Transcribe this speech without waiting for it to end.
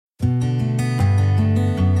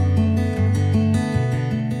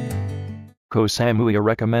Koh Samui, a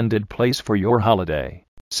recommended place for your holiday.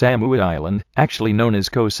 Samui Island, actually known as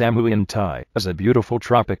Koh Samui in Thai, is a beautiful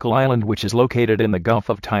tropical island which is located in the Gulf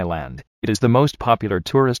of Thailand. It is the most popular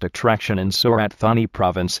tourist attraction in Surat Thani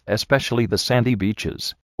province, especially the sandy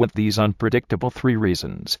beaches. With these unpredictable 3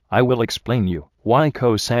 reasons, I will explain you why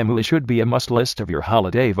Koh Samui should be a must-list of your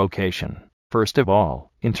holiday vacation. First of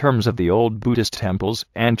all, in terms of the old Buddhist temples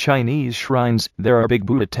and Chinese shrines, there are Big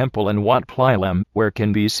Buddha Temple and Wat Phai Lem, where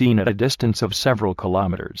can be seen at a distance of several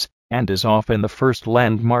kilometers, and is often the first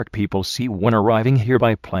landmark people see when arriving here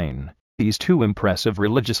by plane. These 2 impressive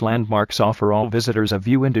religious landmarks offer all visitors a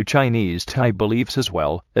view into Chinese Thai beliefs as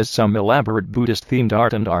well as some elaborate Buddhist-themed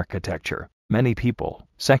art and architecture. Many people,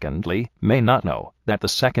 secondly, may not know that the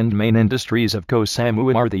second main industries of Koh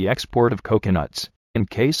Samui are the export of coconuts. In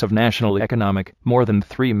case of national economic, more than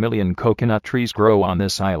 3 million coconut trees grow on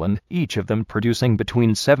this island, each of them producing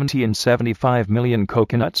between 70 and 75 million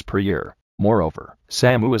coconuts per year. Moreover,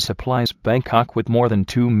 Samui supplies Bangkok with more than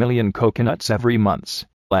 2 million coconuts every month.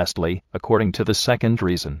 Lastly, according to the second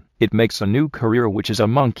reason, it makes a new career, which is a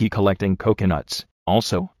monkey collecting coconuts.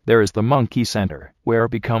 Also, there is the Monkey Center, where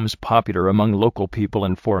it becomes popular among local people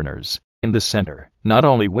and foreigners. In the center, not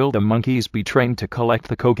only will the monkeys be trained to collect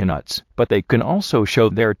the coconuts, but they can also show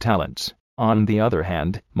their talents. On the other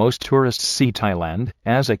hand, most tourists see Thailand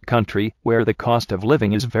as a country where the cost of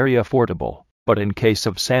living is very affordable. But in case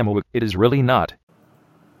of Samui, it is really not.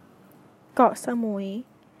 เกาะสมุย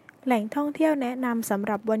แหล่งท่องเที่ยวแนะนำสำห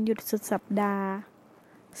รับวันหยุดสุดสัปดาห์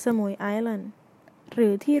สมุยไอแลนด์หรื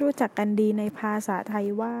อที่รู้จักกันดีในภาษาไทย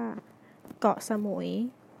ว่าเกาะสมุย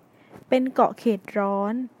เป็นเกาะเขตร้อ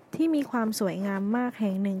นที่มีความสวยงามมากแ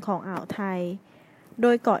ห่งหนึ่งของอ่าวไทยโด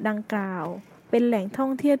ยเกาะดังกล่าวเป็นแหล่งท่อ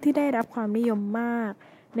งเที่ยวที่ได้รับความนิยมมาก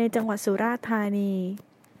ในจังหวัดสุราษฎร์ธานี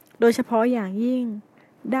โดยเฉพาะอย่างยิ่ง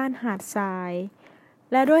ด้านหาดทราย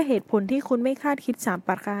และด้วยเหตุผลที่คุณไม่คาดคิด3ป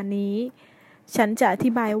ระการนี้ฉันจะอ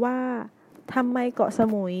ธิบายว่าทำไมเกาะส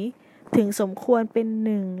มุยถึงสมควรเป็นห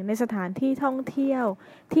นึ่งในสถานที่ท่องเที่ยว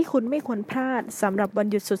ที่คุณไม่ควรพลาดสำหรับวัน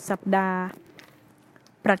หยุดสุดสัปดาห์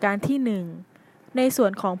ประการที่1ในส่ว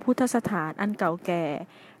นของพุทธสถานอันเก่าแก่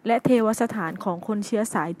และเทวสถานของคนเชื้อ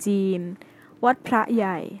สายจีนวัดพระให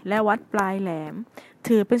ญ่และวัดปลายแหลม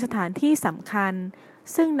ถือเป็นสถานที่สำคัญ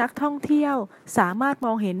ซึ่งนักท่องเที่ยวสามารถม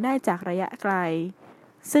องเห็นได้จากระยะไกล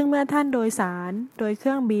ซึ่งเมื่อท่านโดยสารโดยเค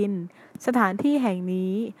รื่องบินสถานที่แห่ง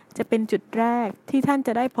นี้จะเป็นจุดแรกที่ท่านจ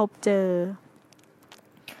ะได้พบเจอ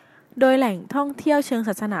โดยแหล่งท่องเที่ยวเชิงศ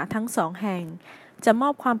าสนาทั้ง2แห่งจะมอ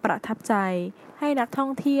บความประทับใจให้นักท่อ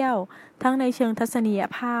งเที่ยวทั้งในเชิงทัศนีย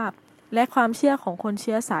ภาพและความเชื่อของคนเ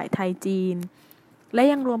ชื้อสายไทยจีนและ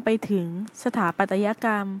ยังรวมไปถึงสถาปัตยก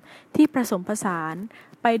รรมที่ผสมผสาน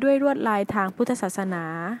ไปด้วยลวดลายทางพุทธศาสนา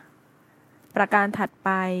ประการถัดไป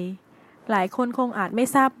หลายคนคงอาจไม่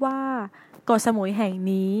ทราบว่าเกาะสมุยแห่ง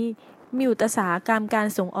นี้มีอุตสาหกรรมการ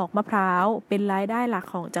ส่งออกมะพร้าวเป็นรายได้หลัก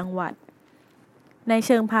ของจังหวัดในเ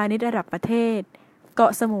ชิงพาณิชย์ระดับประเทศเกา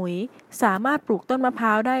ะสมุยสามารถปลูกต้นมะพร้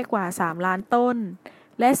าวได้กว่า3ล้านต้น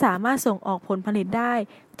และสามารถส่งออกผลผลิตได้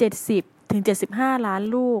70-75 ล้าน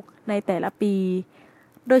ลูกในแต่ละปี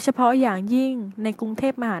โดยเฉพาะอย่างยิ่งในกรุงเท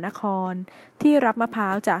พมหานครที่รับมะพร้า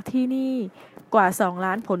วจากที่นี่กว่า2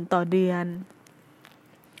ล้านผลต่อเดือน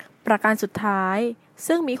ประการสุดท้าย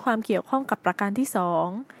ซึ่งมีความเกี่ยวข้องกับประการที่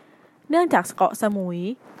2เนื่องจากเกาะสมุย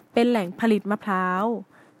เป็นแหล่งผลิตมะพร้าว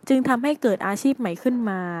จึงทำให้เกิดอาชีพใหม่ขึ้น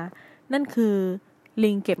มานั่นคือ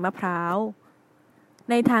ลิงเก็บมะพร้าว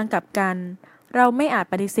ในทางกลับกันเราไม่อาจ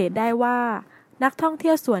ปฏิเสธได้ว่านักท่องเ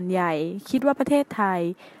ที่ยวส่วนใหญ่คิดว่าประเทศไทย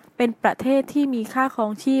เป็นประเทศที่มีค่าครอ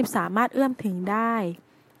งชีพสามารถเอื้อมถึงได้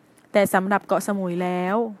แต่สำหรับเกาะสมุยแล้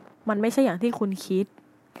วมันไม่ใช่อย่างที่คุณคิด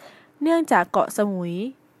เนื่องจากเกาะสมุย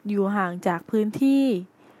อยู่ห่างจากพื้นที่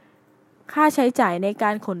ค่าใช้จ่ายในก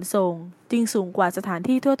ารขนส่งจึงสูงกว่าสถาน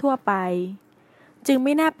ที่ทั่วๆไปจึงไ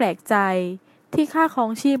ม่น่าแปลกใจที่ค่าครอ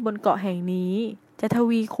งชีพบนเกาะแห่งนี้จะท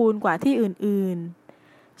วีคูณกว่าที่อื่น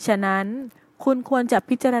ๆฉะนั้นคุณควรจะ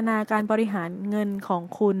พิจารณาการบริหารเงินของ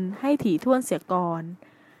คุณให้ถี่ถ้วนเสียก่อน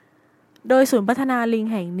โดยศูนย์พัฒนาลิง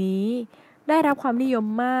แห่งนี้ได้รับความนิยม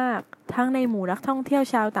มากทั้งในหมู่นักท่องเที่ยว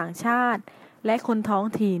ชาวต่างชาติและคนท้อง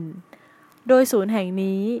ถิ่นโดยศูนย์แห่ง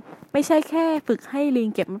นี้ไม่ใช่แค่ฝึกให้ลิง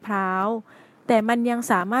เก็บมะพร้าวแต่มันยัง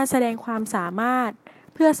สามารถแสดงความสามารถ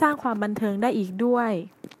เพื่อสร้างความบันเทิงได้อีกด้วย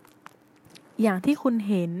อย่างที่คุณ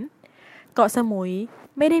เห็นเกาะสมุย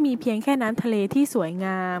ไม่ได้มีเพียงแค่น้ำทะเลที่สวยง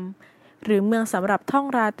ามหรือเมืองสำหรับท่อง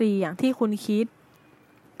ราตรีอย่างที่คุณคิด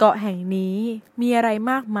เกาะแห่งนี้มีอะไร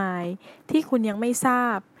มากมายที่คุณยังไม่ทรา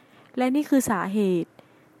บและนี่คือสาเหตุ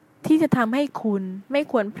ที่จะทำให้คุณไม่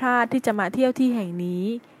ควรพลาดที่จะมาเที่ยวที่แห่งนี้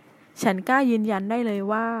ฉันกล้ายืนยันได้เลย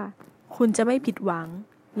ว่าคุณจะไม่ผิดหวัง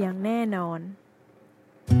อย่างแน่นอน